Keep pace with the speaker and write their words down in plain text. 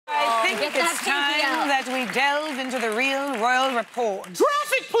think it's time that we delve into the real royal report.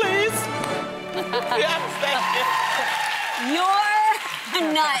 Traffic, please. Yes, thank you. You're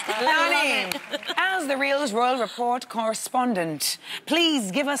a nut. Honey, as the Real Royal Report correspondent,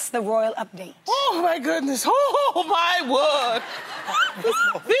 please give us the royal update. Oh, my goodness. Oh, my word. Things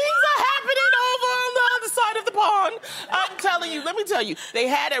are happening over on the other side of the pond. I'm telling you, let me tell you, they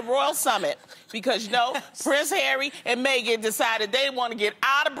had a royal summit because, you know, Prince Harry and Meghan decided they want to get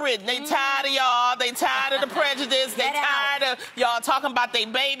out of Britain. They tired of y'all. They tired of the prejudice. They tired of y'all talking about their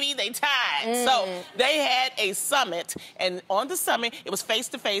baby. They tired. So they had a summit, and on the summit, it was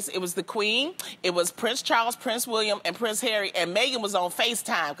face-to-face. It was the Queen, it was Prince Charles, Prince William, and Prince Harry, and Meghan was on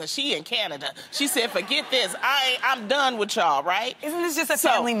FaceTime because she in Canada. She said, forget this. I'm done with y'all, right? Isn't this just a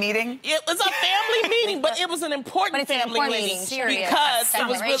family meeting? It was a family meeting, but it was an important family meeting because it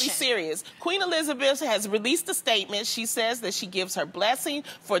was really serious. Queen Elizabeth has released a statement. She says that she gives her blessing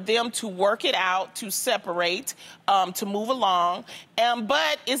for them to work it out, to separate, to move along.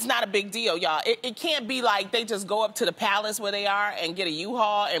 But it's not a big deal, y'all. It can't be like they just go up to the palace where they are and get a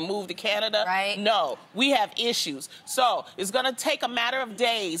U-Haul and move to Canada. Right. No, we have issues. So it's going to take a matter of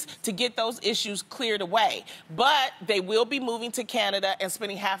days to get those issues cleared away. But they will be moving to Canada and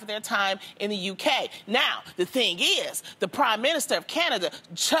spending half of their time in the UK. Now, the thing is, the Prime Minister of Canada,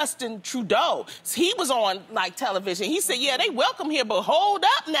 Justin Trudeau, he was on like television. He said, yeah, they welcome here, but hold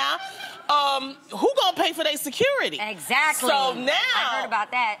up now. Who gonna pay for their security? Exactly. So now I heard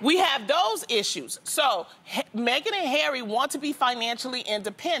about that. We have those issues. So Meghan and Harry want to be financially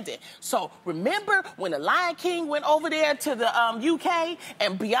independent. So remember when the Lion King went over there to the UK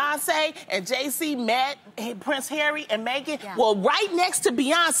and Beyonce and Jay-Z met Prince Harry and Meghan? Yeah. Well, right next to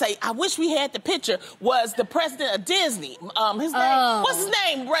Beyonce, I wish we had the picture, was the president of Disney. His name, what's his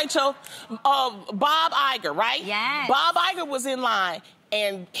name, Rachel? Bob Iger, right? Yes. Bob Iger was in line.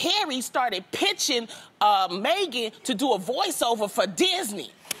 And Harry started pitching Meghan to do a voiceover for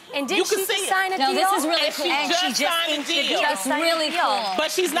Disney. And did she just sign a deal? No, this is really cool. And she just signed a deal. It's really cool. But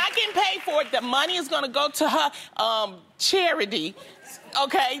she's not getting paid for it. The money is going to go to her charity.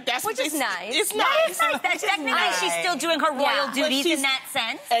 Okay, that's which is nice. It's nice. It's nice. That's technically she's still doing her royal duties in that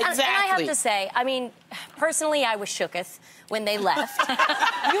sense. Exactly. And I have to say, I mean, personally, I was shooketh when they left.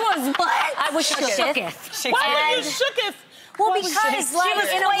 You was what? I was shooketh. Why were you shooketh? Well, because like, she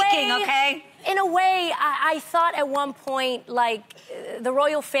was quaking, okay? In a way, I thought at one point, like, the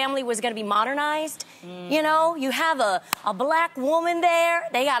royal family was going to be modernized. You know, you have a black woman there.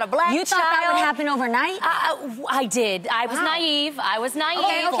 They got a black child. You thought that would happen overnight? I did. I was naive. I was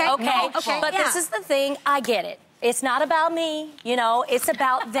naive. Okay. But this is the thing. I get it. It's not about me, you know, it's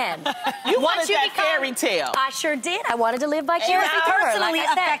about them. You wanted that fairy tale. I sure did. I wanted to live vicariously through her, like I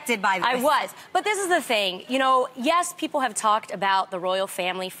said. Affected by this. I was. But this is the thing, you know, yes, people have talked about the royal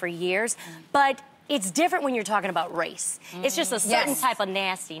family for years, but it's different when you're talking about race. It's just a certain type of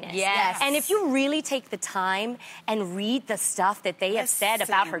nastiness. Yes. And if you really take the time and read the stuff that they have said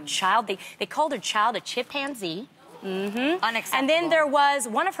about her child, they called her child a chimpanzee. Unacceptable. And then there was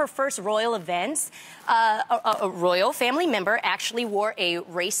one of her first royal events. A royal family member actually wore a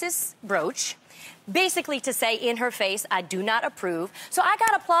racist brooch, basically to say in her face, I do not approve. So I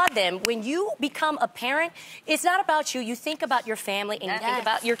gotta applaud them. When you become a parent, it's not about you. You think about your family and you think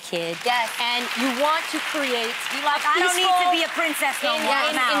about your kid. Yes. And you want to create I don't need to be a princess no more.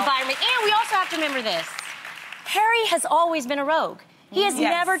 environment. And we also have to remember this. Harry has always been a rogue. He has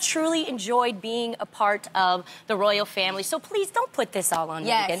never truly enjoyed being a part of the royal family. So please don't put this all on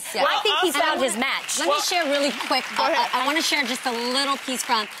Meghan. Well, I think he found his match. Let me share really quick. I want to share just a little piece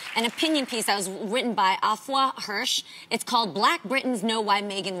from an opinion piece that was written by Afua Hirsch. It's called Black Britons Know Why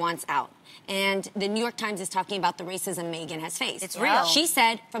Meghan Wants Out. And the New York Times is talking about the racism Meghan has faced. It's real. She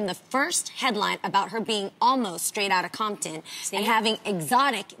said from the first headline about her being almost straight out of Compton and having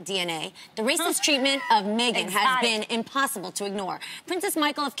exotic DNA, the racist treatment of Meghan has been impossible to ignore. Princess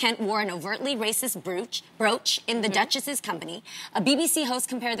Michael of Kent wore an overtly racist brooch in the Duchess's company. A BBC host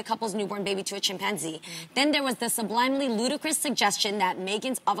compared the couple's newborn baby to a chimpanzee. Then there was the sublimely ludicrous suggestion that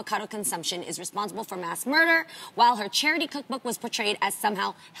Meghan's avocado consumption is responsible for mass murder, while her charity cookbook was portrayed as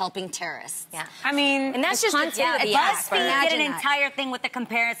somehow helping terrorists. Yeah. I mean, and that's just the BuzzFeed did an entire thing with the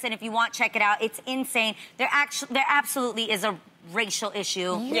comparison. If you want, check it out. It's insane. There absolutely is a racial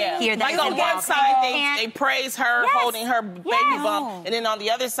issue here. Like on one side, they praise her holding her baby bump, and then on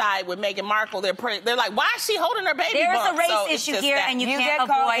the other side with Meghan Markle, they're like, why is she holding her baby bump? There's a race issue here, and you can't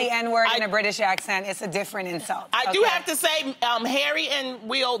avoid. Called the N-word in a British accent. It's a different insult. I do have to say, Harry and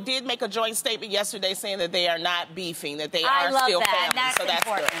Will did make a joint statement yesterday saying that they are not beefing, that they are still family. That's so that's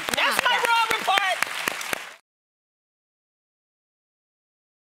important. good. That's my royal report.